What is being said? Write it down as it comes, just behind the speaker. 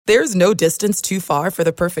There's no distance too far for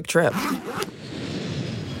the perfect trip.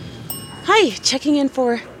 Hi, checking in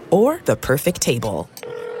for... Or the perfect table.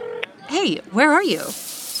 Hey, where are you?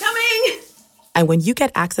 Coming! And when you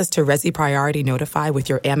get access to Resi Priority Notify with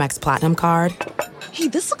your Amex Platinum card... Hey,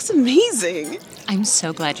 this looks amazing. I'm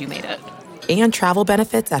so glad you made it. And travel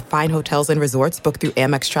benefits at fine hotels and resorts booked through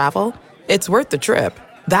Amex Travel, it's worth the trip.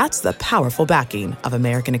 That's the powerful backing of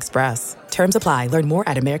American Express. Terms apply. Learn more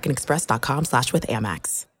at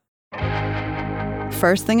americanexpress.com/withAmex.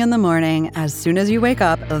 First thing in the morning, as soon as you wake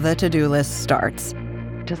up, the to-do list starts.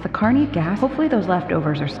 Does the car need gas? Hopefully those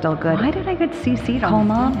leftovers are still good. Why did I get CC'd on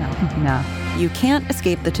Mom? No. You can't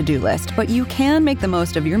escape the to-do list, but you can make the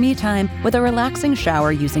most of your me time with a relaxing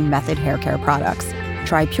shower using Method Hair Care products.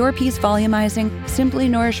 Try Pure Peace Volumizing, Simply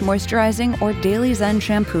Nourish Moisturizing, or Daily Zen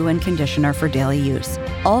Shampoo and Conditioner for daily use.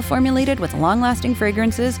 All formulated with long-lasting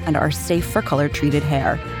fragrances and are safe for color-treated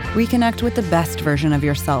hair. Reconnect with the best version of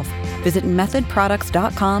yourself. Visit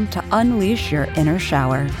methodproducts.com to unleash your inner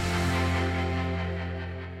shower.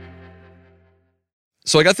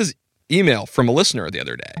 So I got this email from a listener the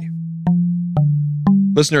other day.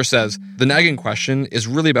 Listener says, the nagging question is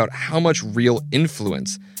really about how much real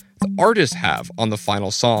influence the artists have on the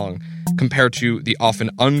final song compared to the often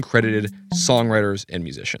uncredited songwriters and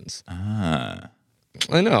musicians. Ah.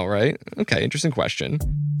 I know, right? Okay, interesting question.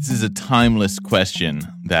 This is a timeless question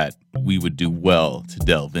that we would do well to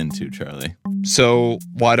delve into, Charlie. So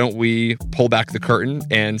why don't we pull back the curtain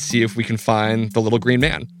and see if we can find the little green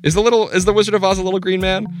man? Is the Wizard of Oz a little green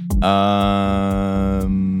man?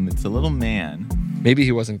 It's a little man. Maybe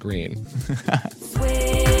he wasn't green.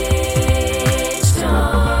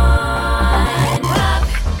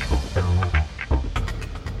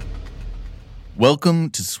 Welcome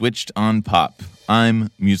to Switched on Pop. I'm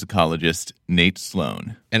musicologist Nate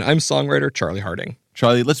Sloan. And I'm songwriter Charlie Harding.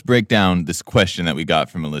 Charlie, let's break down this question that we got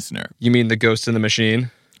from a listener. You mean the ghost in the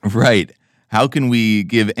machine? Right. How can we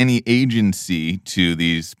give any agency to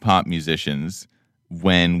these pop musicians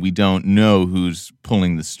when we don't know who's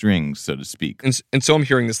pulling the strings, so to speak? And so I'm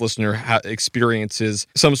hearing this listener experiences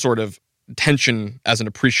some sort of tension as an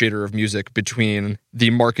appreciator of music between the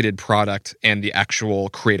marketed product and the actual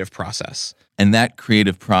creative process. And that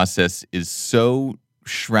creative process is so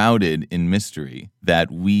shrouded in mystery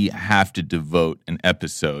that we have to devote an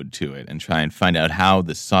episode to it and try and find out how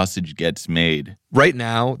the sausage gets made. Right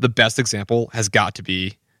now, the best example has got to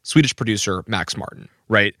be Swedish producer Max Martin,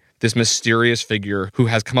 right? This mysterious figure who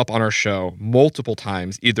has come up on our show multiple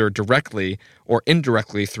times, either directly or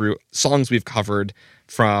indirectly through songs we've covered,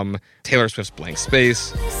 from Taylor Swift's Blank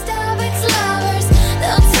Space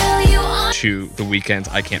to The Weeknd's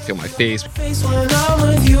I Can't Feel My Face.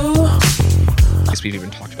 We've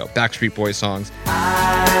even talked about Backstreet Boys songs.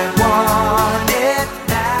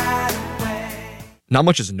 Not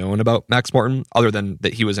much is known about Max Martin other than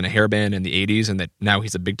that he was in a hair band in the 80s and that now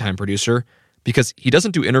he's a big-time producer, because he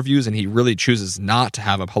doesn't do interviews and he really chooses not to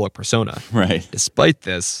have a public persona. Right. Despite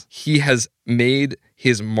this, he has made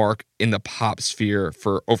his mark in the pop sphere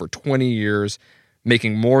for over 20 years,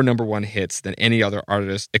 making more number one hits than any other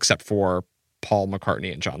artist except for Paul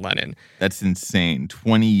McCartney and John Lennon. That's insane.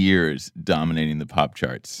 20 years dominating the pop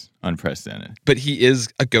charts. Unprecedented. But he is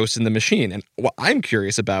a ghost in the machine. And what I'm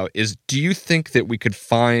curious about is, do you think that we could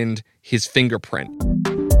find his fingerprint?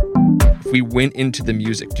 If we went into the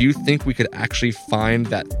music, do you think we could actually find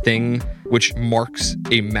that thing which marks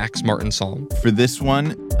a Max Martin song? For this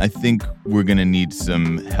one, I think we're going to need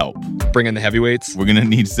some help. Bring in the heavyweights? We're going to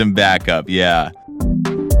need some backup, yeah.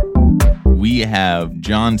 We have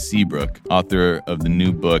John Seabrook, author of the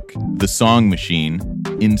new book, The Song Machine,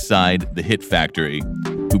 Inside the Hit Factory,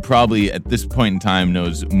 who probably at this point in time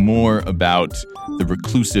knows more about the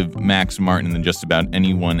reclusive Max Martin than just about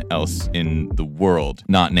anyone else in the world,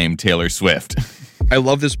 not named Taylor Swift. I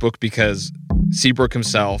love this book because Seabrook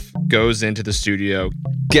himself goes into the studio,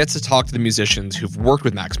 gets to talk to the musicians who've worked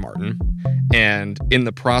with Max Martin, and in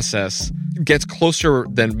the process gets closer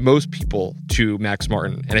than most people to Max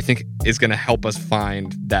Martin, and I think is going to help us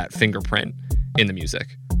find that fingerprint in the music.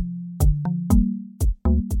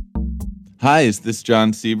 Hi, is this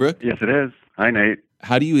John Seabrook? Yes, it is. Hi, Nate.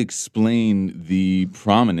 How do you explain the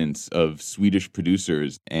prominence of Swedish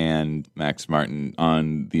producers and Max Martin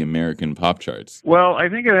on the American pop charts? Well, I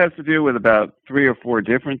think it has to do with about 3 or 4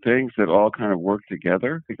 different things that all kind of work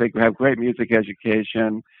together. They have great music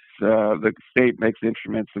education. The state makes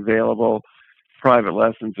instruments available. Private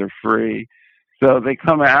lessons are free. So they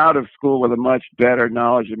come out of school with a much better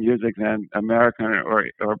knowledge of music than American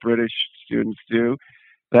or British students do.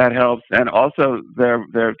 That helps. And also they're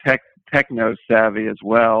techno savvy as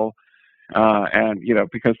well. And,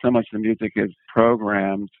 because so much of the music is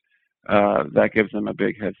programmed, that gives them a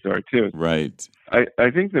big head start, too. Right.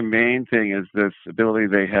 I think the main thing is this ability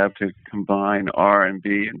they have to combine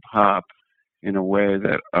R&B and pop in a way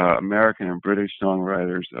that American and British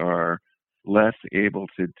songwriters are less able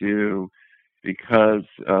to do because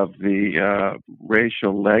of the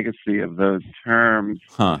racial legacy of those terms.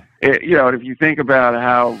 And if you think about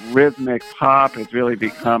how rhythmic pop has really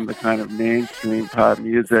become the kind of mainstream pop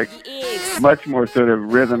music, much more sort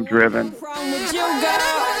of rhythm-driven,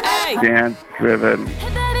 dance-driven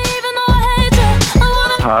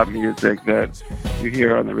pop music that you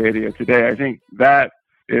hear on the radio today. I think that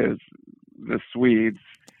is the Swedes,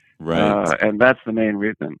 right? And that's the main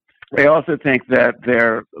reason. I also think that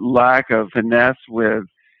their lack of finesse with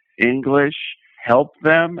English helped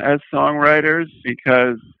them as songwriters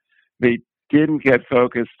because they didn't get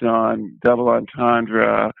focused on double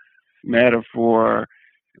entendre, metaphor,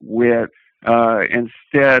 wit.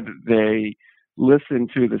 Instead, they listened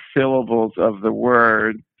to the syllables of the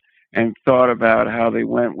word and thought about how they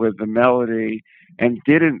went with the melody and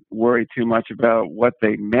didn't worry too much about what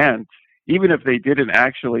they meant, even if they didn't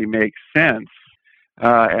actually make sense.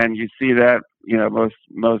 And you see that,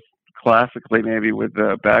 most classically maybe with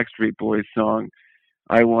the Backstreet Boys song,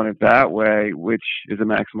 I Want It That Way, which is a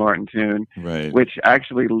Max Martin tune, right, which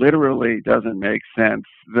actually literally doesn't make sense.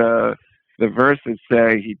 The verses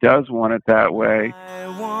say he does want it that way. I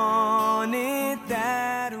want it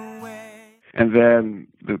that way. And then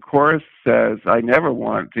the chorus says, I never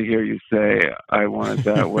want to hear you say, I want it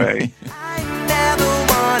that way. I never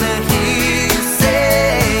want to hear you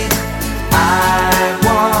say, I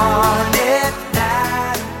want it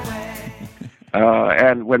that way.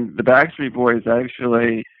 And when the Backstreet Boys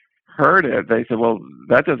actually heard it, they said, well,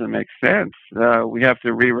 that doesn't make sense. We have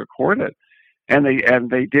to re-record it. And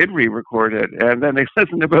they did re-record it. And then they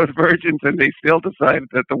listened to both versions, and they still decided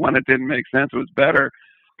that the one that didn't make sense was better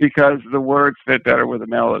because the words fit better with the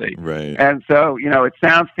melody. Right. And so, it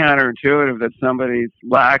sounds counterintuitive that somebody's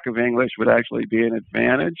lack of English would actually be an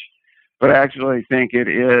advantage, but I actually think it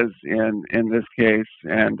is in this case.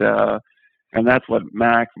 And that's what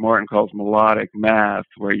Max Martin calls melodic math,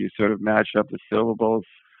 where you sort of match up the syllables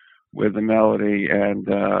with the melody, and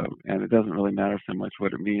it doesn't really matter so much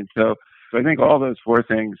what it means. So I think all those four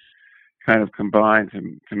things kind of combine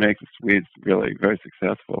to make the Swedes really very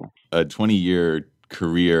successful. A 20-year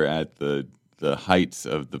career at the heights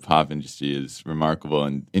of the pop industry is remarkable.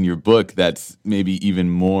 And in your book, that's maybe even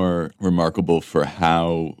more remarkable for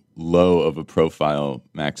how low of a profile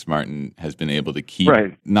Max Martin has been able to keep.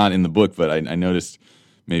 Right. Not in the book, but I noticed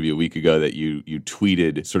maybe a week ago that you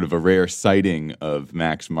tweeted sort of a rare sighting of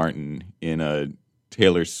Max Martin in a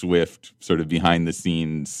Taylor Swift sort of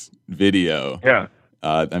behind-the-scenes video. Yeah.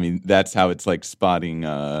 I mean, that's how it's like spotting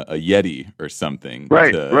a Yeti or something.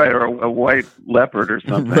 Right, or a white leopard or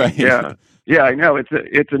something. Right. Yeah, I know.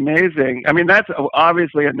 It's amazing. I mean, that's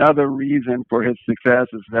obviously another reason for his success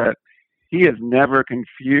is that he has never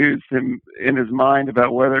confused him in his mind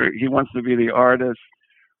about whether he wants to be the artist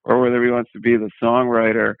or whether he wants to be the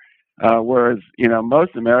songwriter. Whereas,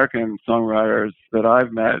 most American songwriters that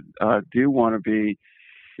I've met do want to be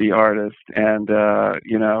the artist. And,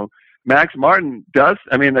 Max Martin does.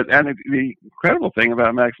 I mean, and the incredible thing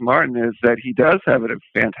about Max Martin is that he does have a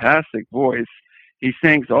fantastic voice. He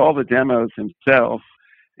sings all the demos himself,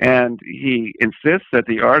 and he insists that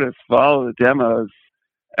the artists follow the demos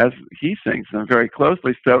as he sings them very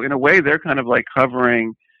closely. So in a way, they're kind of like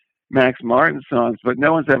covering Max Martin songs, but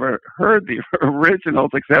no one's ever heard the originals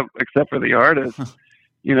except for the artists.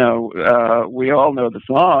 We all know the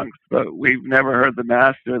songs, but we've never heard the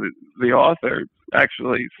master, the author,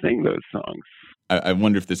 actually sing those songs. I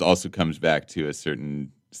wonder if this also comes back to a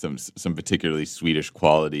certain some particularly Swedish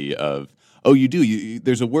quality of. Oh, you do.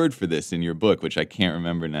 There's a word for this in your book, which I can't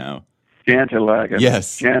remember now. Jantelagen.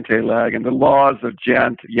 Yes. Jantelagen. The laws of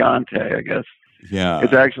Jante, I guess. Yeah.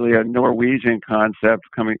 It's actually a Norwegian concept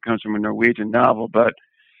comes from a Norwegian novel, but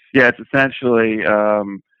yeah, it's essentially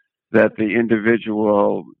that the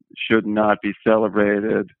individual should not be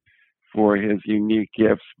celebrated for his unique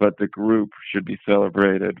gifts, but the group should be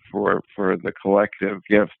celebrated for the collective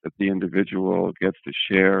gift that the individual gets to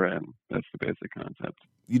share, and that's the basic concept.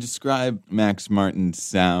 You describe Max Martin's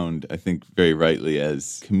sound, I think very rightly,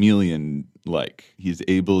 as chameleon-like. He's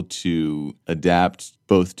able to adapt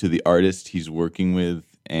both to the artist he's working with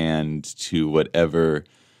and to whatever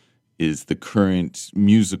is the current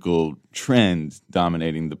musical trend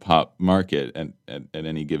dominating the pop market at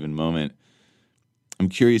any given moment. I'm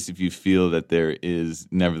curious if you feel that there is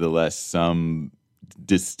nevertheless some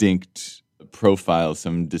distinct profile,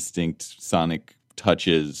 some distinct sonic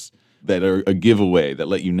touches that are a giveaway that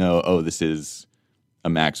let you know, oh, this is a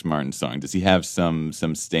Max Martin song? Does he have some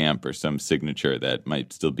stamp or some signature that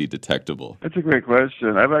might still be detectable? That's a great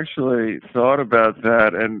question. I've actually thought about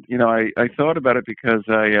that, and I thought about it because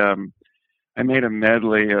I made a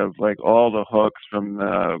medley of like all the hooks from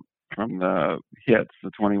the hits, the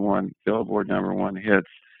 21 Billboard #1 hits,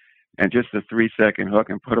 and just a 3-second hook,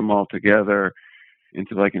 and put them all together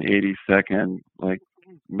into like an 80-second like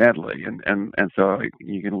medley, and so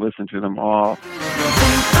you can listen to them all.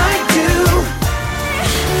 I do.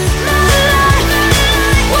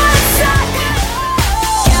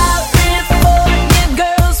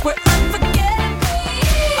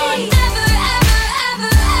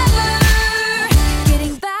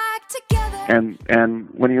 And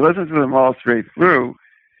when you listen to them all straight through,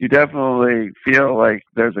 you definitely feel like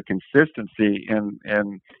there's a consistency in I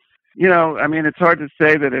mean, it's hard to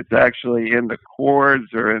say that it's actually in the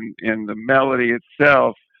chords or in the melody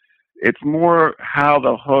itself. It's more how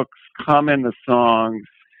the hooks come in the songs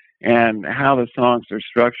and how the songs are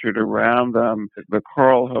structured around them. The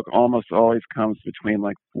choral hook almost always comes between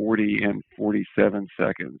like 40 and 47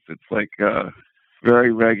 seconds. It's like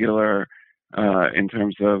very regular in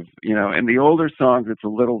terms of, in the older songs, it's a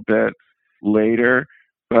little bit later,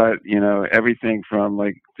 but, everything from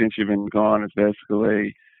like Since You've Been Gone is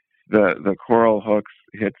basically the choral hooks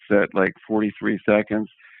hits at like 43 seconds.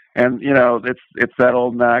 And, it's that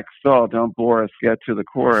old Max style, don't bore us, get to the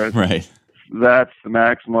chorus. Right. That's the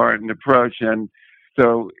Max Martin approach. And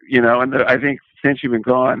so, I think Since You've Been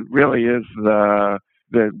Gone really is the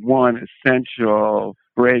one essential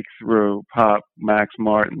breakthrough pop Max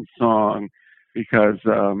Martin song, because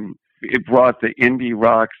it brought the indie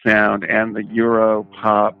rock sound and the Euro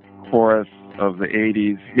pop chorus of the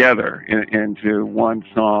 80s together into one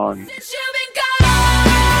song.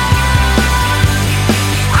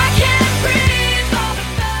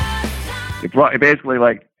 It basically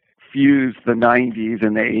like fused the 90s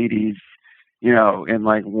and the 80s, in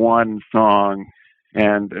like one song.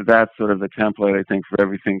 And that's sort of the template, I think, for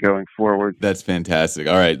everything going forward. That's fantastic.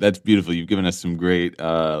 All right, that's beautiful. You've given us some great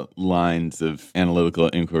lines of analytical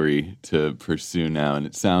inquiry to pursue now, and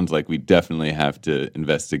it sounds like we definitely have to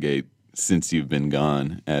investigate Since You've Been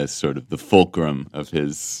Gone as sort of the fulcrum of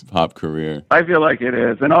his pop career. I feel like it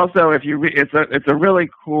is. And also, if you it's a really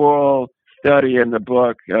cool study in the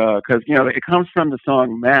book, because, it comes from the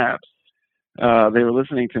song Maps. They were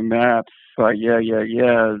listening to Maps by Yeah, Yeah,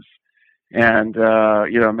 Yeahs. And,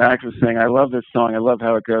 Max was saying, I love this song. I love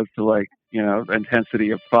how it goes to like, intensity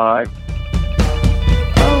of 5.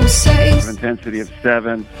 Intensity of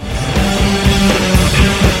 7.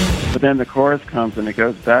 But then the chorus comes and it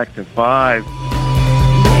goes back to 5.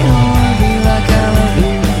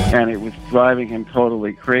 And it was driving him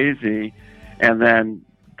totally crazy. And then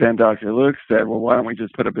Dr. Luke said, well, why don't we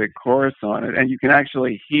just put a big chorus on it? And you can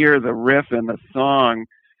actually hear the riff in the song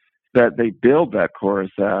that they build that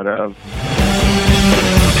chorus out of.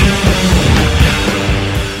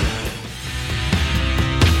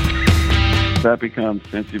 That becomes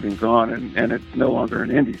Since You've Been Gone, and it's no longer an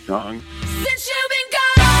indie song. Since you've been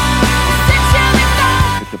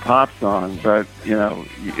gone. It's a pop song, but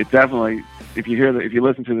it definitely, if you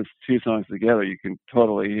listen to the two songs together, you can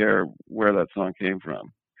totally hear where that song came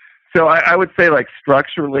from. So I would say, like,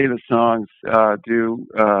 structurally, the songs do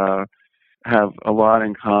have a lot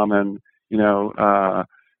in common.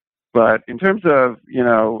 But in terms of,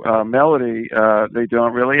 melody, they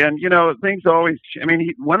don't really. And, things always,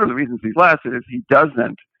 one of the reasons he's lasted is he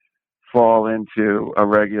doesn't fall into a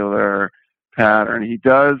regular pattern. He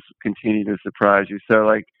does continue to surprise you. So,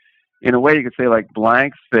 like, in a way, you could say, like,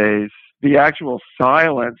 Blank Space, the actual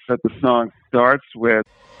silence that the song starts with,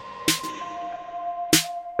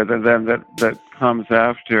 and then that comes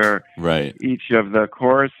after each of the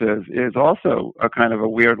choruses is also a kind of a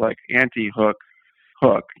weird, like, anti-hook.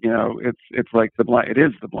 It's like it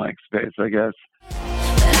is the blank space, I guess.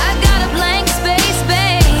 I got a blank space,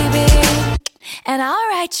 baby, and I'll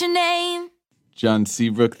write your name. John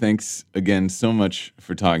Seabrook, thanks again so much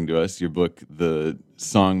for talking to us. Your book, The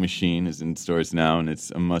Song Machine, is in stores now, and it's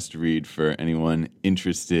a must-read for anyone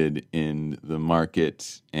interested in the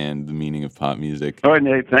market and the meaning of pop music. All right,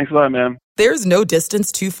 Nate. Thanks a lot, man. There's no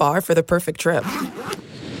distance too far for the perfect trip.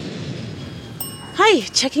 Hi,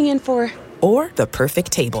 checking in for... Or the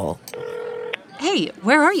perfect table. Hey,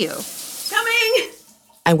 where are you? Coming!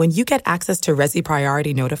 And when you get access to Resi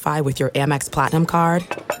Priority Notify with your Amex Platinum card...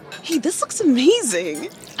 Hey, this looks amazing.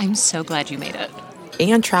 I'm so glad you made it.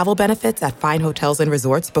 And travel benefits at fine hotels and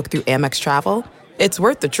resorts booked through Amex Travel, it's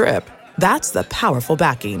worth the trip. That's the powerful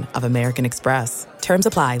backing of American Express. Terms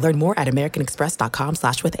apply. Learn more at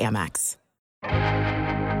americanexpress.com/withAmex.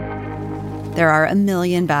 there are a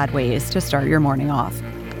million bad ways to start your morning off.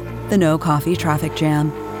 The no coffee traffic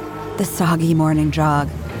jam, the soggy morning jog,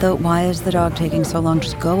 the why is the dog taking so long,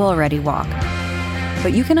 just go already walk.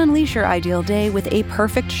 But you can unleash your ideal day with a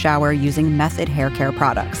perfect shower using Method hair care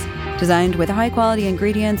products. Designed with high-quality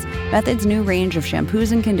ingredients, Method's new range of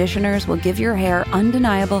shampoos and conditioners will give your hair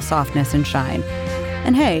undeniable softness and shine.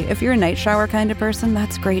 And hey, if you're a night shower kind of person,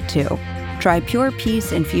 that's great too. Try Pure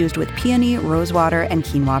Peace infused with peony, rosewater, and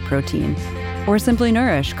quinoa protein. Or Simply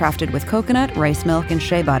Nourish, crafted with coconut, rice milk, and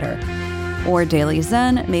shea butter. Or Daily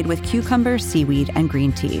Zen, made with cucumber, seaweed, and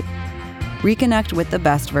green tea. Reconnect with the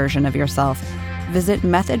best version of yourself. Visit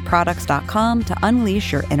methodproducts.com to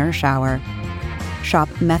unleash your inner shower. Shop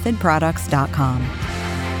methodproducts.com.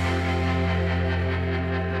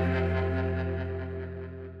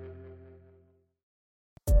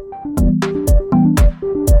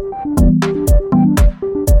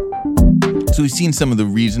 So we've seen some of the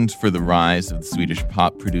reasons for the rise of the Swedish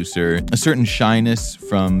pop producer, a certain shyness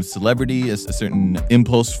from celebrity, a certain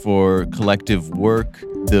impulse for collective work,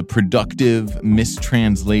 the productive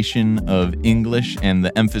mistranslation of English, and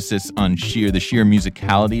the emphasis on the sheer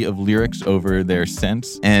musicality of lyrics over their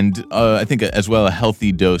sense, and I think as well a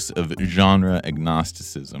healthy dose of genre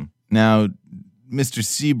agnosticism. Now, Mr.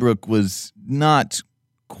 Seabrook was not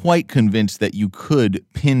quite convinced that you could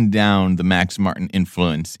pin down the Max Martin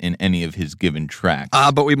influence in any of his given tracks.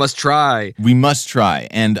 But we must try. We must try.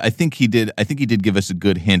 And I think he did give us a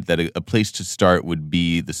good hint that a place to start would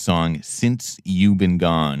be the song Since You Been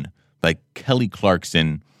Gone by Kelly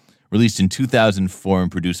Clarkson, released in 2004 and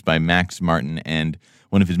produced by Max Martin and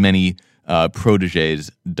one of his many proteges,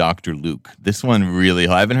 Dr. Luke. This one really,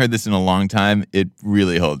 I haven't heard this in a long time. It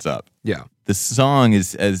really holds up. Yeah. The song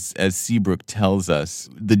is, as Seabrook tells us,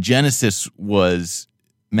 the genesis was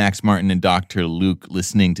Max Martin and Dr. Luke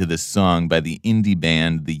listening to this song by the indie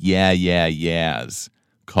band the Yeah Yeah Yeahs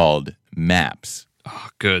called Maps. Oh,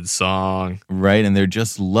 good song. Right, and they're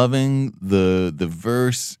just loving the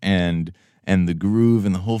verse and the groove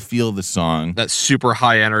and the whole feel of the song. That super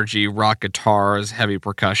high energy, rock guitars, heavy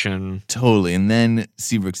percussion. Totally. And then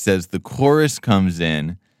Seabrook says the chorus comes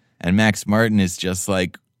in and Max Martin is just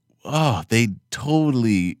like, oh, they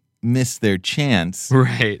totally missed their chance,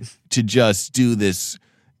 right, to just do this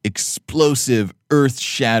explosive,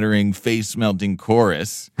 earth-shattering, face-melting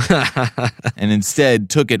chorus, and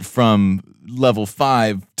instead took it from level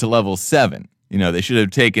 5 to level 7. You know, they should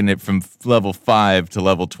have taken it from level 5 to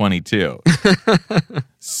level 22.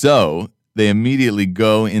 So they immediately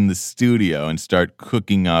go in the studio and start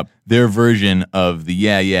cooking up their version of the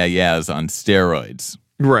Yeah Yeah Yeahs on steroids.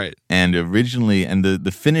 Right. And originally, and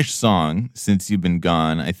the finished song, Since You've Been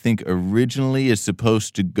Gone, I think originally is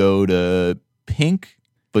supposed to go to Pink,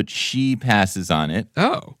 but she passes on it.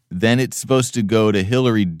 Oh. Then it's supposed to go to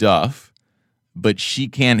Hilary Duff, but she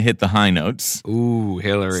can't hit the high notes. Ooh,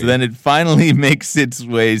 Hilary. So then it finally makes its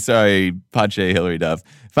way, sorry, Pache Hilary Duff,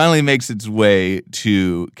 finally makes its way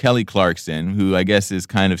to Kelly Clarkson, who I guess is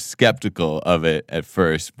kind of skeptical of it at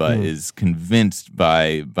first, but is convinced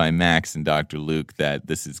by Max and Dr. Luke that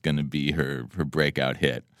this is going to be her breakout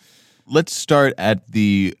hit. Let's start at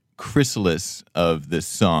the chrysalis of this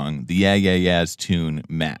song, the Yeah Yeah Yeahs tune,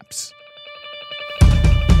 Maps.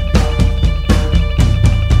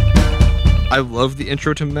 I love the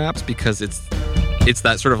intro to Maps because it's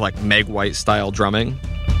that sort of like Meg White style drumming.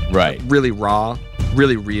 Right. Really raw,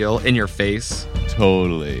 really real, in your face.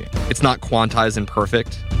 Totally. It's not quantized and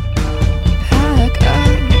perfect.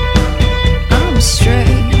 I'm straight.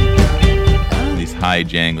 These high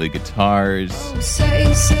jangly guitars,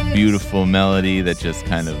 beautiful melody that just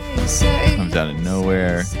kind of comes out of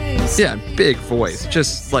nowhere. Yeah, big voice,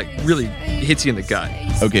 just like really hits you in the gut.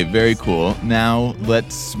 Okay, very cool. Now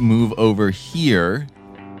let's move over here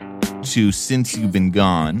to Since You've Been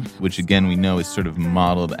Gone, which again we know is sort of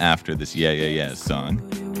modeled after this Yeah Yeah Yeah song.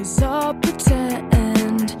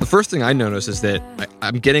 The first thing I notice is that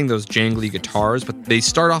I'm getting those jangly guitars, but they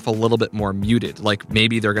start off a little bit more muted, like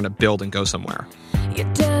maybe they're going to build and go somewhere.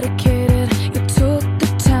 You're dedicated, you took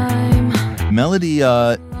the time. Melody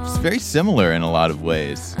is very similar in a lot of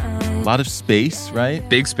ways. A lot of space, right?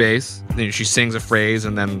 Big space. Then she sings a phrase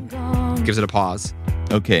and then gives it a pause.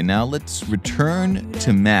 Okay, now let's return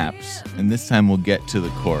to Maps, and this time we'll get to the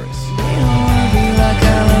chorus.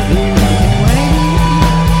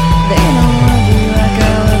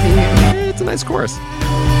 It's a nice chorus.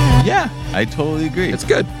 Yeah, I totally agree. It's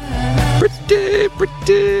good. Pretty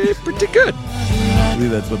good. I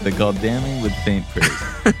believe that's what they call damning with faint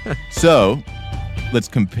praise. So, let's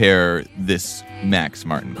compare this Max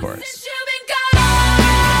Martin chorus.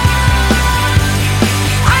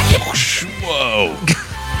 Whoa.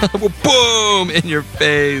 Boom! In your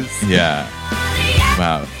face. Yeah.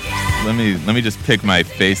 Wow. Let me just pick my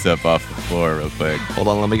face up off the floor real quick. Hold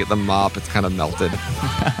on, let me get the mop. It's kind of melted.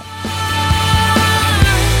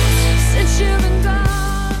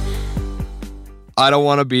 I don't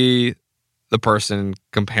want to be the person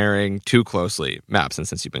comparing too closely Maps and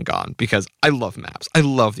Since You've Been Gone, because I love Maps. I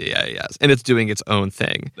love the AAS, and it's doing its own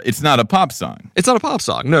thing. It's not a pop song. It's not a pop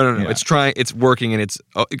song. No. Yeah. It's working in its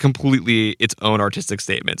completely its own artistic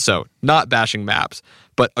statement. So not bashing Maps,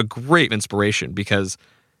 but a great inspiration, because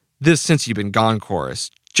this Since You've Been Gone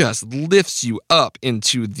chorus just lifts you up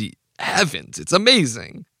into the heavens. It's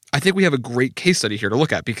amazing. I think we have a great case study here to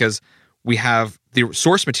look at, because we have the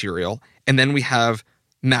source material, and then we have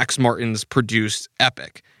Max Martin's produced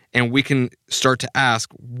epic. And we can start to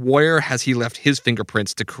ask, where has he left his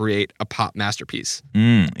fingerprints to create a pop masterpiece?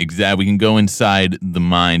 Exactly. We can go inside the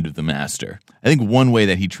mind of the master. I think one way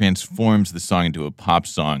that he transforms the song into a pop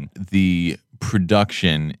song, the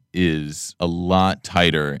production is a lot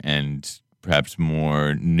tighter and perhaps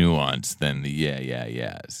more nuanced than the Yeah, Yeah,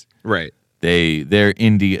 Yeahs. Right. Their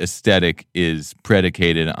indie aesthetic is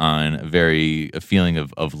predicated on a feeling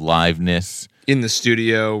of liveness. In the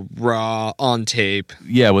studio, raw, on tape.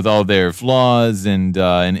 Yeah, with all their flaws and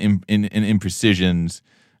imprecisions.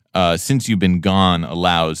 Since You've Been Gone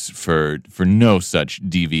allows for no such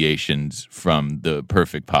deviations from the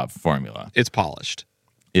perfect pop formula. It's polished.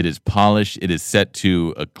 It is polished. It is set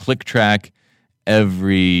to a click track.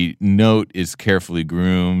 Every note is carefully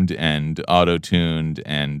groomed and auto-tuned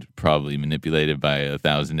and probably manipulated by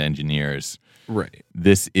 1,000 engineers. Right.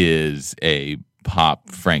 This is a pop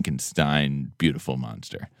Frankenstein beautiful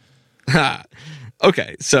monster.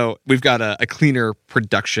 Okay, so we've got a cleaner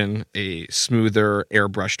production, a smoother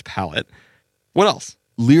airbrushed palette. What else?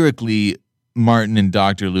 Lyrically, Martin and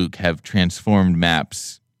Dr. Luke have transformed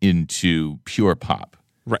Maps into pure pop.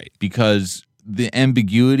 Right. Because the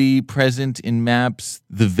ambiguity present in Maps,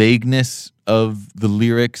 the vagueness of the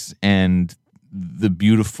lyrics, and the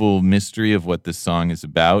beautiful mystery of what the song is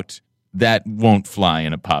about, that won't fly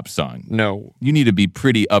in a pop song. No. You need to be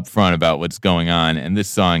pretty upfront about what's going on, and this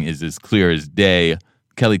song is as clear as day.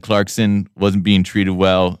 Kelly Clarkson wasn't being treated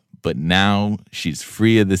well, but now she's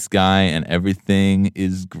free of this guy, and everything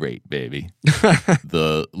is great, baby.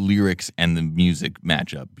 The lyrics and the music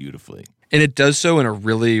match up beautifully. And it does so in a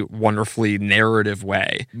really wonderfully narrative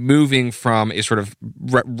way, moving from a sort of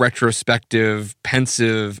retrospective,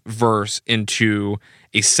 pensive verse into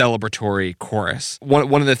a celebratory chorus.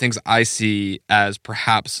 One of the things I see as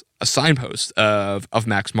perhaps a signpost of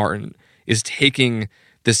Max Martin is taking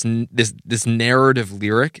this narrative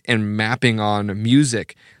lyric and mapping on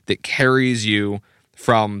music that carries you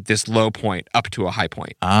from this low point up to a high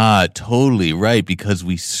point. Ah, totally right, because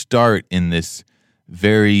we start in this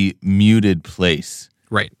very muted place.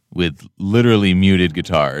 Right. With literally muted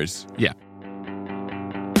guitars. Yeah.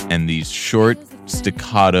 And these short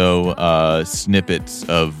staccato snippets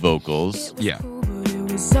of vocals. Yeah.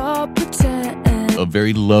 A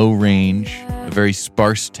very low range, a very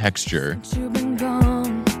sparse texture.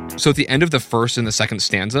 So at the end of the first and the second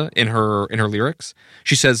stanza in her lyrics,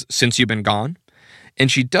 she says, "Since you've been gone." And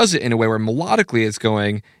she does it in a way where melodically it's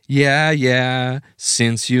going, yeah, yeah,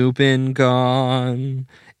 since you've been gone.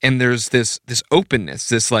 And there's this openness,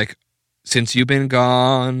 this like, since you've been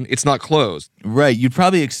gone, it's not closed. Right. You'd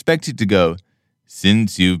probably expect it to go,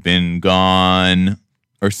 since you've been gone,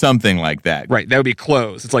 or something like that. Right. That would be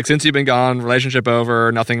closed. It's like, since you've been gone, relationship over,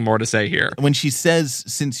 nothing more to say here. When she says,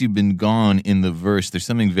 since you've been gone in the verse, there's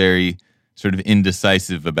something very sort of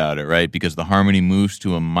indecisive about it, right? Because the harmony moves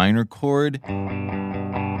to a minor chord.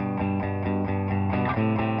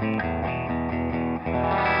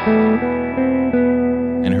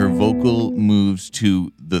 And her vocal moves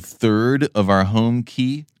to the third of our home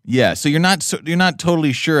key. Yeah, so you're not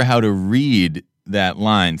totally sure how to read that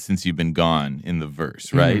line, since you've been gone, in the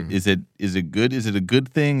verse, right? Is it good? Is it a good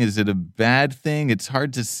thing? Is it a bad thing? It's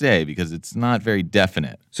hard to say because it's not very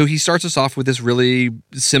definite. So he starts us off with this really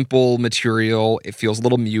simple material. It feels a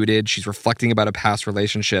little muted. She's reflecting about a past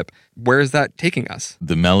relationship. Where is that taking us?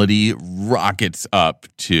 The melody rockets up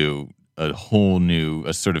to a whole new,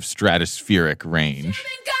 a sort of stratospheric range.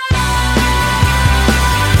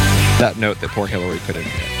 That note that poor Hillary put in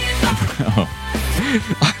here.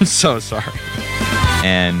 I'm so sorry.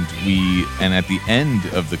 And at the end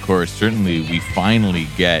of the chorus, certainly we finally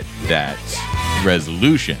get that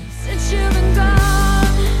resolution.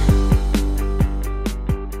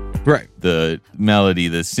 Right. The melody,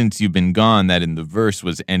 the since you've been gone, that in the verse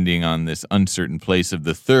was ending on this uncertain place of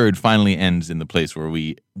the third, finally ends in the place where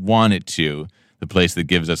we want it to, the place that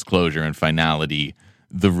gives us closure and finality,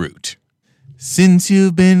 the root. since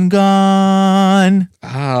you've been gone.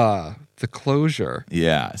 Ah, the closure.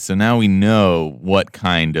 Yeah, so now we know what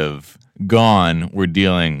kind of gone we're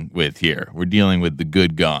dealing with here. We're dealing with the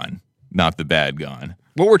good gone, not the bad gone.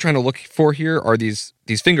 What we're trying to look for here are these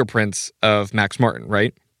fingerprints of Max Martin,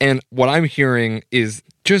 right? And what I'm hearing is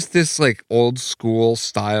just this like old school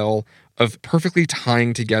style of perfectly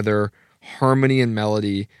tying together harmony and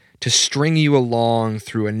melody to string you along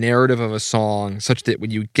through a narrative of a song such that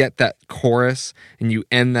when you get that chorus and you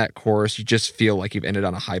end that chorus, you just feel like you've ended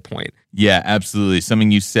on a high point. Yeah, absolutely.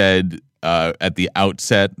 Something you said at the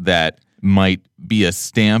outset that might be a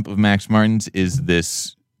stamp of Max Martin's is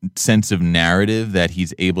this sense of narrative that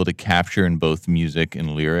he's able to capture in both music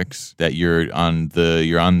and lyrics, that you're on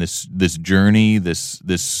this journey, this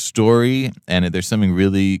story, and there's something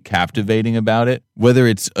really captivating about it. Whether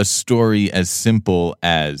it's a story as simple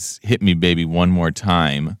as Hit Me Baby One More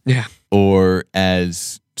Time, yeah, or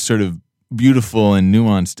as sort of beautiful and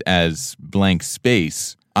nuanced as Blank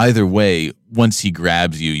Space, either way, once he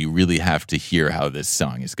grabs you, you really have to hear how this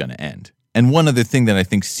song is going to end. And one other thing that I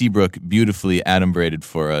think Seabrook beautifully adumbrated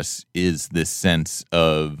for us is this sense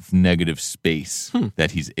of negative space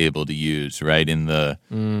that he's able to use, right? In the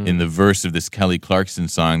verse of this Kelly Clarkson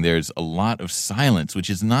song, there's a lot of silence, which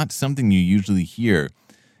is not something you usually hear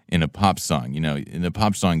in a pop song. You know, in a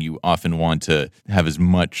pop song, you often want to have as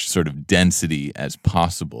much sort of density as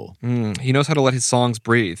possible. He knows how to let his songs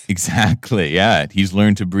breathe. Exactly, yeah. He's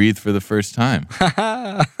learned to breathe for the first time.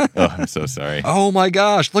 Oh, I'm so sorry. Oh my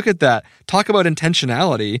gosh, look at that. Talk about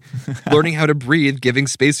intentionality. Learning how to breathe, giving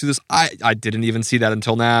space to this. I didn't even see that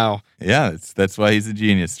until now. Yeah, that's why he's a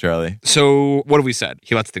genius, Charlie. So what have we said?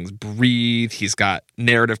 He lets things breathe. He's got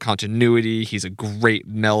narrative continuity. He's a great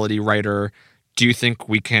melody writer. Do you think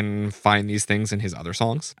we can find these things in his other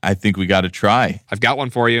songs? I think we got to try. I've got one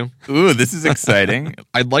for you. Ooh, this is exciting.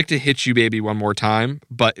 I'd like to Hit You Baby One More Time,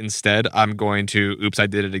 but instead I'm going to Oops, I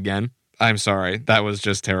Did It Again. I'm sorry. That was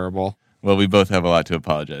just terrible. Well, we both have a lot to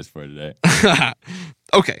apologize for today.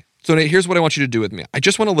 Okay, so here's what I want you to do with me. I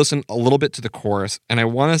just want to listen a little bit to the chorus, and I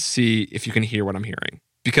want to see if you can hear what I'm hearing.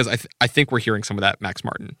 Because I think we're hearing some of that Max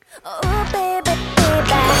Martin. Oh, baby, baby,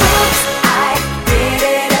 I did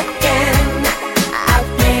it again. I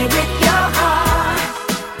played with your heart.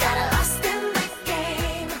 Got lost in my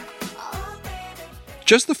game. Oh, baby.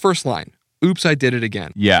 Just the first line. Oops, I did it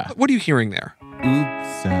again. Yeah. What are you hearing there?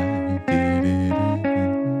 Oops, I did it again.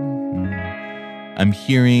 I'm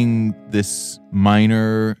hearing this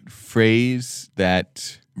minor phrase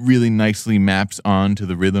that really nicely maps on to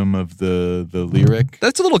the rhythm of the lyric.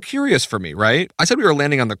 That's a little curious for me, right? I said we were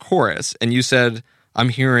landing on the chorus, and you said, I'm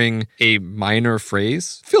hearing a minor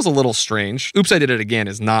phrase. Feels a little strange. Oops, I Did It Again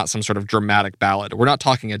is not some sort of dramatic ballad. We're not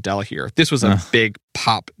talking Adele here. This was a big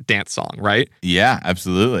pop dance song, right? Yeah,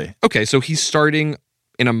 absolutely. Okay, so he's starting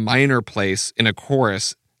in a minor place in a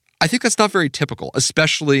chorus. I think that's not very typical,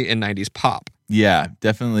 especially in 90s pop. Yeah,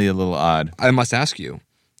 definitely a little odd. I must ask you,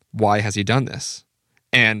 why has he done this?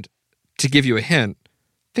 And to give you a hint,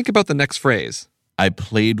 think about the next phrase. I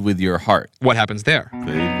played with your heart. What happens there? Played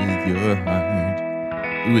with your heart.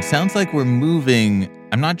 Ooh, it sounds like we're moving.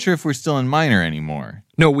 I'm not sure if we're still in minor anymore.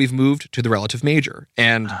 No, we've moved to the relative major.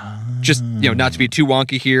 And just, not to be too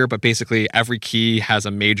wonky here, but basically every key has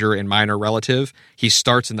a major and minor relative. He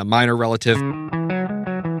starts in the minor relative,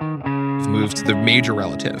 moves to the major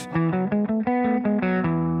relative.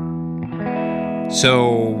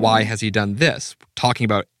 So why has he done this? Talking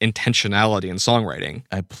about intentionality in songwriting.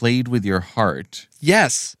 I played with your heart.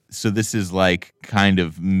 Yes. So this is like kind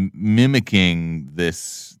of mimicking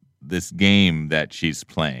this game that she's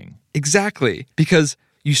playing. Exactly. Because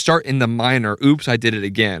you start in the minor, oops, I did it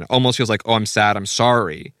again. Almost feels like, oh, I'm sad, I'm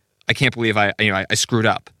sorry. I can't believe I screwed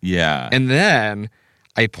up. Yeah. And then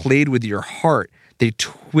I played with your heart. They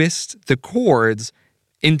twist the chords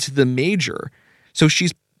into the major. So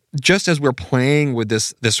she's just as we're playing with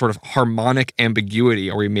this sort of harmonic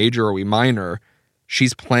ambiguity, are we major or are we minor,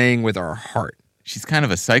 she's playing with our heart. She's kind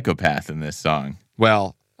of a psychopath in this song.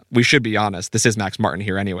 Well, we should be honest. This is Max Martin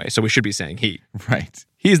here anyway, so we should be saying he. Right.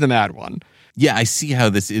 He's the mad one. Yeah, I see how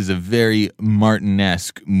this is a very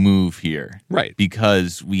Martin-esque move here. Right.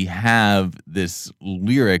 Because we have this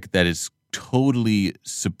lyric that is totally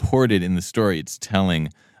supported in the story it's telling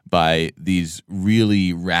by these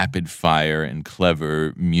really rapid fire and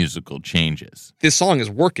clever musical changes. This song is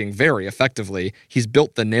working very effectively. He's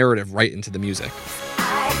built the narrative right into the music.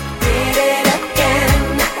 I did it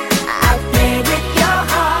again. I played with your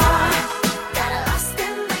heart. Got lost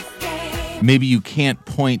in my game. Maybe you can't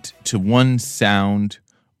point to one sound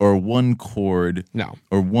or one chord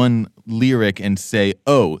or one lyric and say,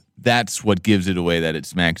 oh, that's what gives it away that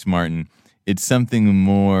it's Max Martin. It's something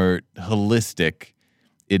more holistic.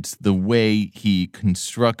 It's the way he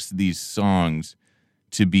constructs these songs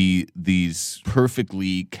to be these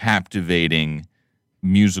perfectly captivating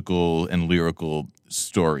musical and lyrical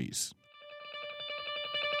stories.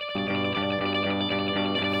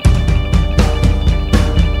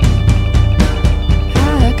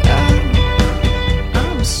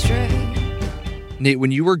 Nate,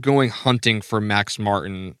 when you were going hunting for Max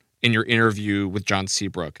Martin in your interview with John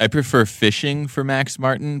Seabrook, I prefer fishing for Max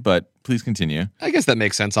Martin, but please continue. I guess that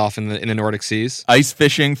makes sense off in the Nordic seas. Ice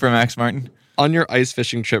fishing for Max Martin? On your ice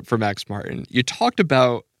fishing trip for Max Martin, you talked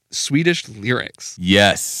about Swedish lyrics.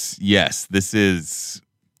 Yes. This is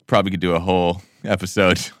probably could do a whole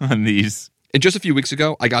episode on these. And just a few weeks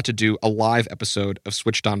ago, I got to do a live episode of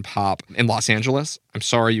Switched on Pop in Los Angeles. I'm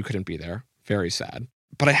sorry you couldn't be there. Very sad.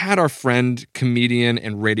 But I had our friend, comedian,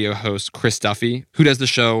 and radio host Chris Duffy, who does the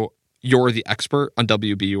show You're the Expert on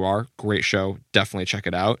WBUR. Great show. Definitely check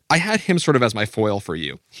it out. I had him sort of as my foil for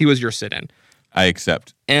you. He was your sit-in. I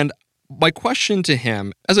accept. And my question to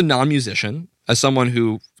him, as a non-musician, as someone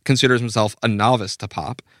who considers himself a novice to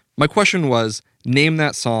pop, my question was, name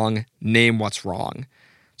that song, name what's wrong.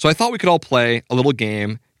 So I thought we could all play a little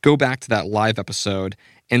game, go back to that live episode,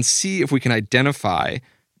 and see if we can identify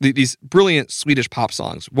these brilliant Swedish pop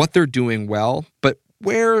songs, what they're doing well, but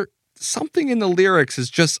where something in the lyrics is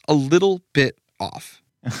just a little bit off.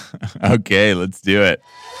 Okay, let's do it.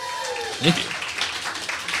 Thank you.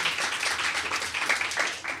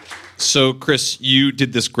 So, Chris, you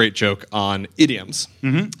did this great joke on idioms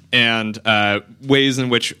and ways in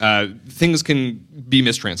which things can be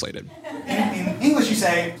mistranslated. In English, you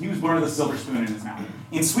say, he was born with a silver spoon in his mouth.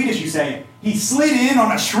 In Swedish, you say, he slid in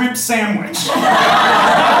on a shrimp sandwich. Amazing!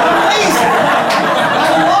 I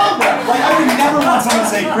love that. Like, I would never want someone to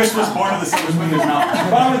say Chris was born with a silver spoon in his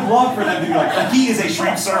mouth, but I would love for them to be like, he is a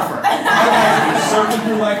shrimp surfer. That guy's been surfing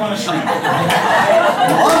through life on a shrimp. I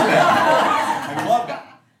love that. I love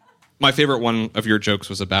that. My favorite one of your jokes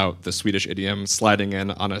was about the Swedish idiom sliding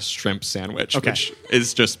in on a shrimp sandwich, which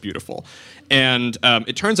is just beautiful. And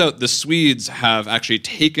it turns out the Swedes have actually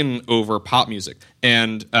taken over pop music.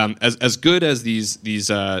 And as good as these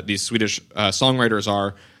Swedish songwriters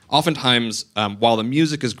are, oftentimes while the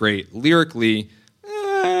music is great, lyrically,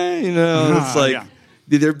 it's like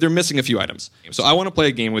they're missing a few items. So I want to play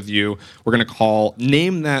a game with you. We're going to call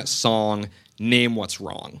Name That Song, Name What's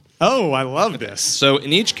Wrong. Oh, I love this. So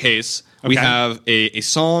in each case, we have a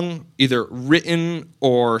song either written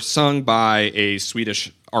or sung by a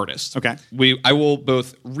Swedish artist. Okay. I will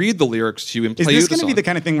both read the lyrics to you and play you the song. Is this going to be the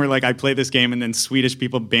kind of thing where like I play this game and then Swedish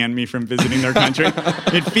people ban me from visiting their country?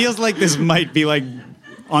 It feels like this might be like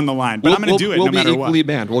on the line, but I'm going to do it no matter what. We'll be equally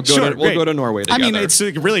banned. We'll go to Norway together. I mean, it's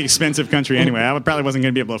a really expensive country anyway. I probably wasn't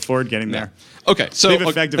going to be able to afford getting there. Okay, so they've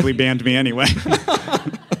effectively banned me anyway.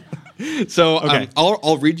 So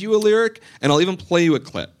I'll read you a lyric and I'll even play you a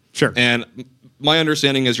clip. Sure. And my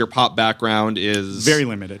understanding is your pop background is very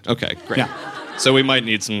limited. Okay, great. Yeah. So we might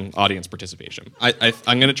need some audience participation. I'm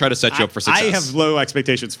going to try to set you up for success. I have low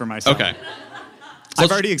expectations for myself. Okay. So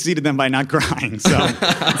I've already exceeded them by not crying, so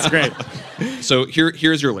that's great. So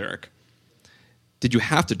here's your lyric. Did you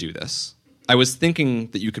have to do this? I was thinking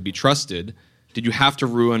that you could be trusted. Did you have to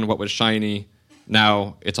ruin what was shiny?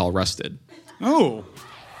 Now it's all rusted. Oh.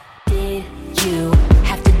 Did you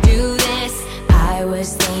have to do this? I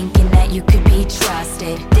was thinking that you could be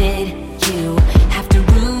trusted. Did you have to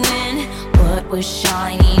ruin what was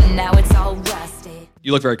shiny? Now it's all rusted.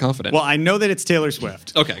 You look very confident. Well, I know that it's Taylor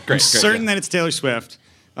Swift. Okay, great. I'm certain that it's Taylor Swift.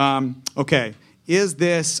 Okay. Is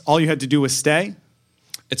this All You Had to Do Was Stay?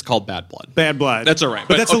 It's called Bad Blood. Bad Blood. That's all right.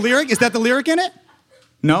 But that's the lyric? Is that the lyric in it?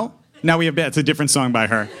 No? Now we have It's a different song by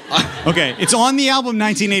her. Okay. It's on the album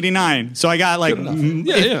 1989. So I got like,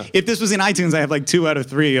 if this was in iTunes, I have like 2 out of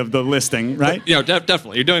 3 of the listing, right? Yeah,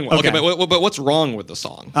 definitely. You're doing well. Okay, but what's wrong with the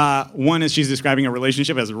song? One is she's describing a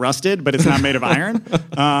relationship as rusted, but it's not made of iron.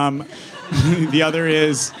 The other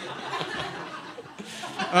is,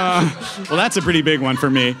 well, that's a pretty big one for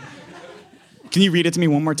me. Can you read it to me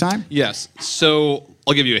one more time? Yes. So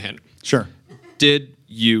I'll give you a hint. Sure. Did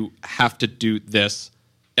you have to do this?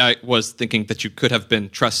 I was thinking that you could have been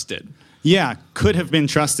trusted. Yeah, could have been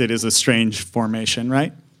trusted is a strange formation,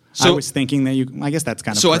 right? So, I was thinking that I guess that's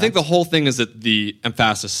kind of So correct. I think the whole thing is that the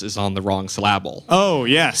emphasis is on the wrong syllable. Oh,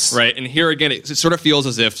 yes. Right, and here again, it sort of feels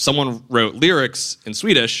as if someone wrote lyrics in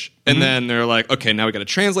Swedish, and then they're like, okay, now we got to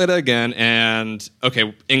translate it again, and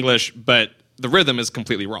okay, English, but the rhythm is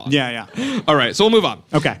completely wrong. Yeah. All right, so we'll move on.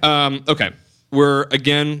 Okay. Okay, we're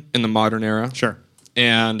again in the modern era. Sure.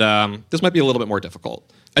 And this might be a little bit more difficult.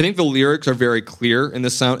 I think the lyrics are very clear in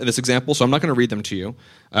this example, so I'm not going to read them to you.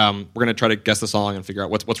 We're going to try to guess the song and figure out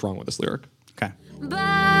what's wrong with this lyric. Okay. Bodies,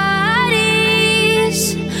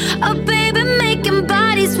 oh baby, making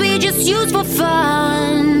bodies we just use for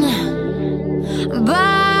fun.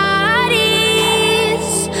 Bodies,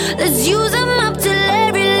 let's use them up till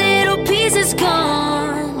every little piece is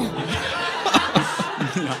gone.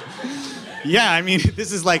 Yeah, I mean,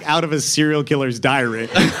 this is like out of a serial killer's diary.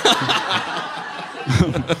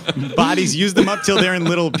 Bodies, use them up till they're in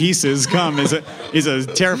little pieces. Come is a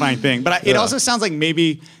terrifying thing. But it also sounds like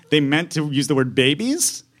maybe they meant to use the word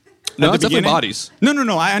babies. No, it's definitely bodies.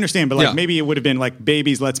 No, I understand. But maybe it would have been like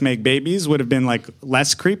babies, let's make babies would have been like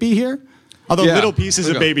less creepy here. Although little pieces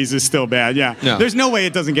of babies is still bad. Yeah. No. There's no way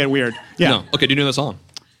it doesn't get weird. Yeah. No. Okay, do you know the song?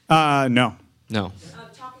 No. No.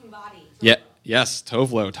 Talking Body. Yeah. Yes,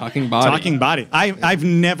 Tovlo, Talking Body. Talking Body. I've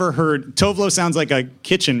never heard. Tovlo sounds like a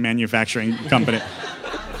kitchen manufacturing company.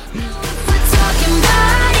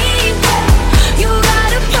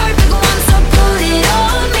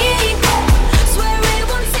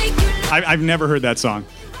 I've never heard that song.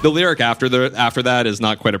 The lyric after that is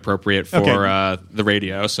not quite appropriate for the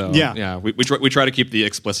radio. So we try to keep the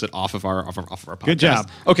explicit off of our podcast. Good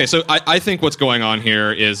job. Okay, so I think what's going on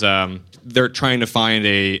here is they're trying to find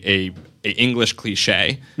a English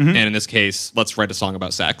cliche, and in this case, let's write a song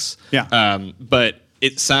about sex. Yeah. But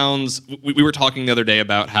it sounds. We were talking the other day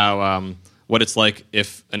about how. What it's like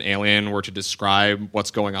if an alien were to describe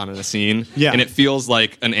what's going on in a scene. Yeah. And it feels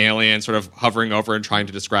like an alien sort of hovering over and trying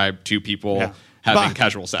to describe two people having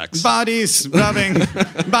casual sex. Bodies rubbing,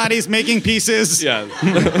 bodies making pieces. Yeah.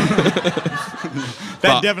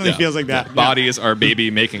 That definitely feels like that. Yeah. Bodies are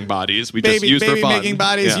baby making bodies. We just use for fun. Baby making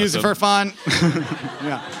bodies, use it for fun.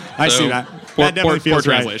 Yeah, I see that. That definitely feels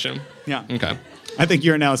poor right. translation. Yeah. Okay. I think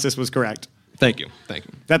your analysis was correct. Thank you.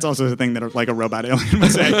 That's also the thing that like a robot alien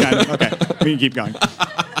would say. Kind of. Okay, we can keep going.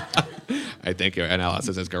 I think your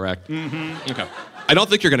analysis is correct. Mm-hmm. Okay. I don't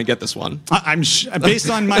think you're going to get this one. I'm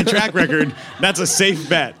based on my track record, that's a safe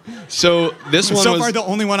bet. So this one so far, the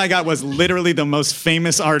only one I got was literally the most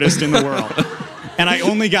famous artist in the world. And I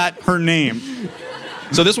only got her name.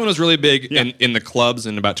 So this one was really big in the clubs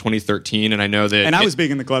in about 2013, and I know that. And I was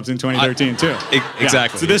big in the clubs in 2013 too.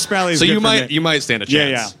 Exactly. So this probably is so good you might stand a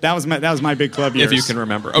chance. Yeah. That was my big club years. If you can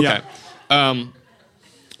remember. Okay. Yeah.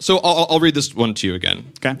 So I'll read this one to you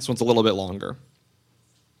again. Okay. This one's a little bit longer.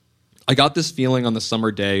 I got this feeling on the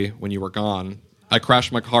summer day when you were gone. I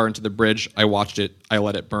crashed my car into the bridge. I watched it. I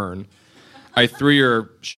let it burn. I threw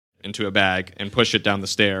your into a bag and pushed it down the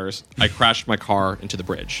stairs. I crashed my car into the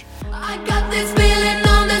bridge. I got this feeling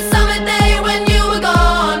on the summer day when you were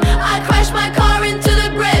gone. I crashed my car into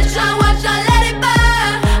the bridge. I watched, I let it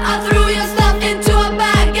burn. I threw your stuff into a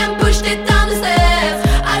bag and pushed it down the stairs.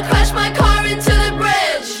 I crashed my car into the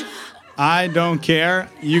bridge. I don't care.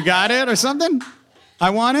 You got it or something?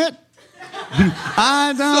 I want it.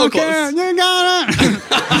 I don't care. You got it.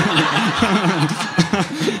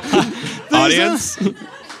 Audience.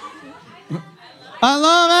 I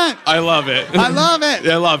love it. I love it. I love it.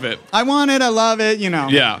 I love it. I want it. I love it. You know.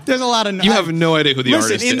 Yeah. There's a lot of. You have no idea who the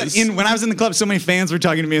artist is. When I was in the club, so many fans were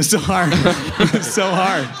talking to me. It was so hard. It was so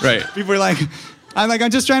hard. Right. People were like,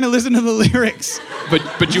 I'm just trying to listen to the lyrics.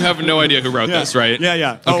 But you have no idea who wrote this, right?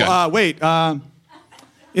 Yeah. Okay. Oh, wait.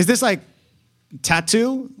 Is this like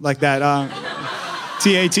Tattoo? Like that?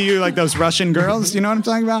 TATU, like those Russian girls? You know what I'm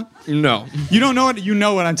talking about? No. You don't know it? You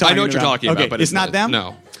know what I'm talking about. I know what you're talking about, okay. but it's not them?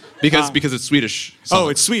 No. Because it's Swedish. Oh,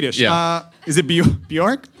 it's Swedish. Yeah. Is it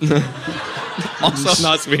Bjork? Also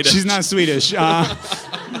not Swedish. She's not Swedish.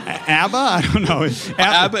 ABBA? I don't know.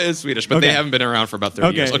 ABBA is Swedish, but they haven't been around for about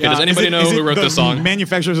 30 years. Okay, does anybody know who wrote this song?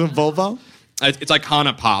 Manufacturers of Volvo? It's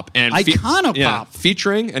Iconopop. And Iconopop? Yeah.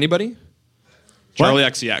 Featuring anybody? Charlie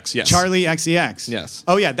XCX, yes. Charlie XCX. Yes.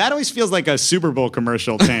 Oh, yeah. That always feels like a Super Bowl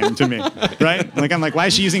commercial name to me, right? Like, I'm like, why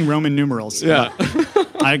is she using Roman numerals? Yeah.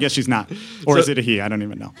 I guess she's not. Or is it a he? I don't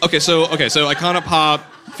even know. Okay, so Iconopop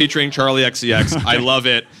featuring Charlie XCX. I love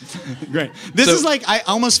it. Great. This is like, I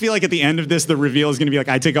almost feel like at the end of this, the reveal is going to be like,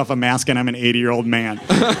 I take off a mask and I'm an 80-year-old man.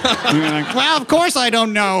 And you're like, well, of course I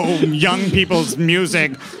don't know young people's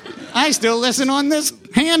music. I still listen on this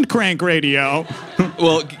hand crank radio.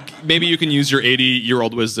 Well, maybe you can use your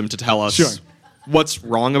 80-year-old wisdom to tell us what's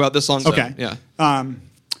wrong about this song. Okay. Yeah.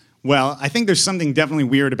 Well, I think there's something definitely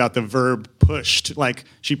weird about the verb pushed. Like,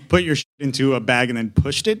 she put your shit into a bag and then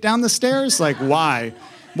pushed it down the stairs? Like, why?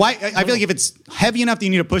 Why? I feel like if it's heavy enough that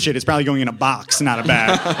you need to push it, it's probably going in a box, not a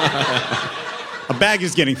bag. A bag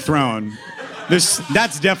is getting thrown.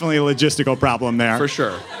 That's definitely a logistical problem there. For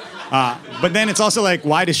sure. But then it's also like,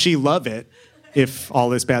 why does she love it if all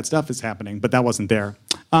this bad stuff is happening? But that wasn't there.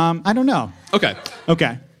 I don't know. Okay.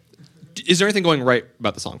 Okay. Is there anything going right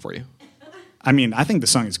about the song for you? I mean, I think the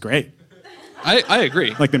song is great. I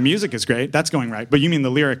agree. Like, the music is great. That's going right. But you mean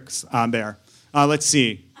the lyrics there. Let's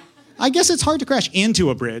see. I guess it's hard to crash into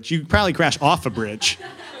a bridge. You probably crash off a bridge.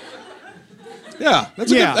 Yeah,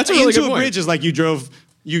 that's a really into good a point. bridge is like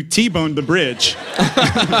you T-boned the bridge.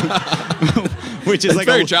 Which is It's like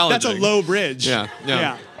very that's challenging. a low bridge. Yeah.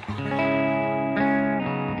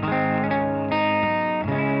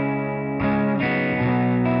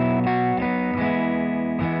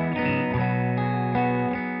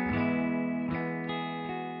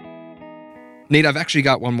 Nate, I've actually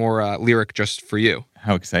got one more lyric just for you.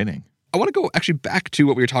 How exciting. I want to go actually back to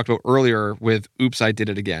what we were talking about earlier with Oops, I Did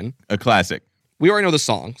It Again. A classic. We already know the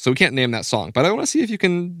song, so we can't name that song. But I want to see if you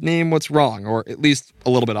can name what's wrong, or at least a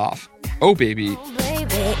little bit off. Oh, baby.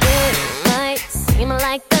 Baby, it might seem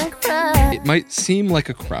like a crush. It might seem like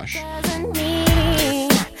a crush, Doesn't mean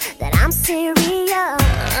that I'm serious.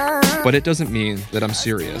 but it doesn't mean that I'm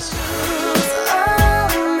serious.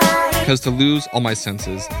 Oh, my, Because to lose all my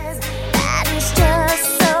senses, that is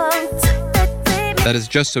just so typically that is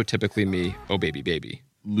just so typically me, oh, baby, baby.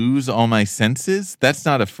 Lose all my senses? That's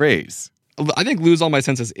not a phrase. I think lose all my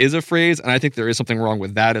senses is a phrase, and I think there is something wrong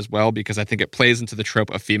with that as well, because I think it plays into the trope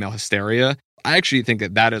of female hysteria. I actually think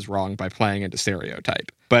that is wrong by playing into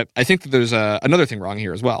stereotype. But I think that there's another thing wrong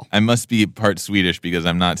here as well. I must be part Swedish because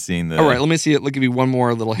I'm not seeing the... All right, let me see it. Let me give you one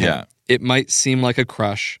more little hint. Yeah. It might seem like a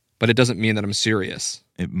crush, but it doesn't mean that I'm serious.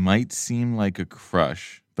 It might seem like a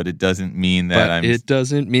crush, but it doesn't mean that It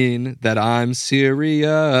doesn't mean that I'm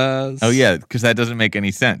serious. Oh, yeah, because that doesn't make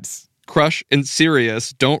any sense. Crush and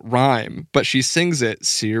serious don't rhyme, but she sings it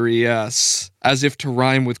serious, as if to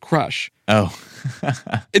rhyme with crush. Oh.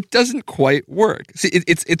 It doesn't quite work. See,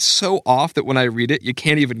 it's so off that when I read it, you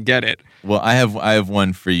can't even get it. Well, I have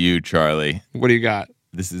one for you, Charlie. What do you got?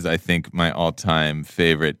 This is, I think, my all-time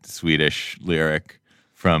favorite Swedish lyric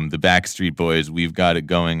from the Backstreet Boys, We've Got It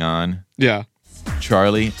Going On. Yeah.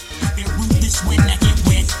 Charlie,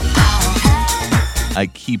 I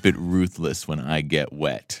keep it ruthless when I get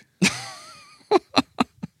wet.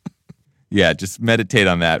 Yeah, just meditate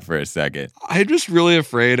on that for a second. I'm just really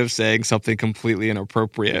afraid of saying something completely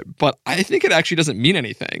inappropriate, but I think it actually doesn't mean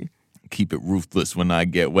anything. Keep it ruthless when I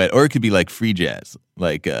get wet. Or it could be like free jazz.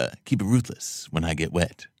 Like, keep it ruthless when I get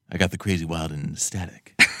wet. I got the crazy, wild, and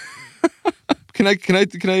static. Can I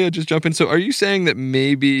just jump in? So are you saying that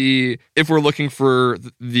maybe if we're looking for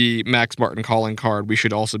the Max Martin calling card, we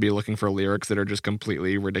should also be looking for lyrics that are just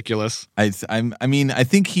completely ridiculous? I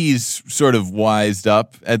think he's sort of wised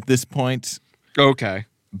up at this point. Okay.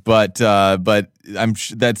 But I'm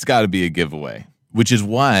that's got to be a giveaway, which is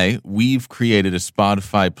why we've created a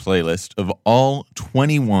Spotify playlist of all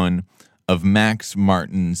 21 of Max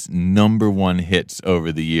Martin's #1 hits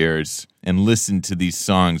over the years, and listen to these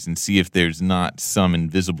songs and see if there's not some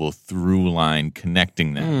invisible through line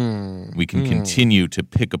connecting them. We can continue to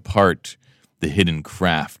pick apart the hidden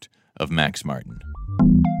craft of Max Martin.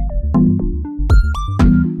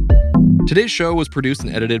 Today's show was produced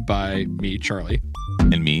and edited by me, Charlie.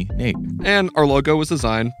 And me, Nate. And our logo was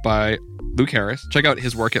designed by Luke Harris. Check out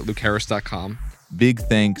his work at lukeharris.com. Big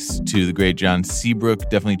thanks to the great John Seabrook.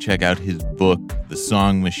 Definitely check out his book, The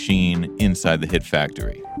Song Machine, Inside the Hit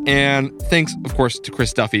Factory. And thanks, of course, to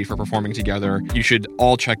Chris Duffy for performing together. You should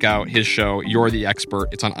all check out his show, You're the Expert.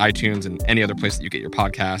 It's on iTunes and any other place that you get your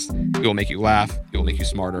podcast. It will make you laugh. It will make you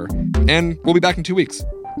smarter. And we'll be back in 2 weeks.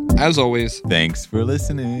 As always, thanks for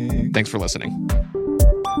listening. Thanks for listening.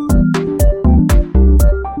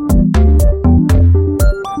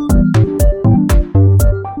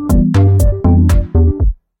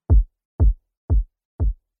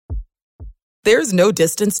 There's no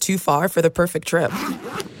distance too far for the perfect trip.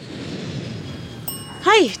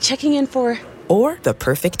 Hi, checking in for... Or the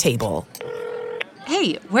perfect table.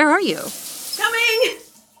 Hey, where are you? Coming!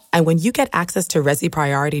 And when you get access to Resi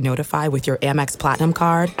Priority Notify with your Amex Platinum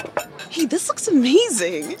card... Hey, this looks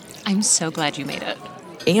amazing. I'm so glad you made it.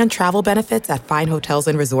 And travel benefits at fine hotels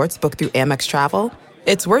and resorts booked through Amex Travel,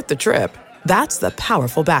 it's worth the trip. That's the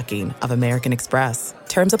powerful backing of American Express.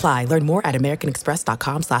 Terms apply. Learn more at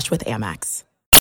americanexpress.com/withAmex.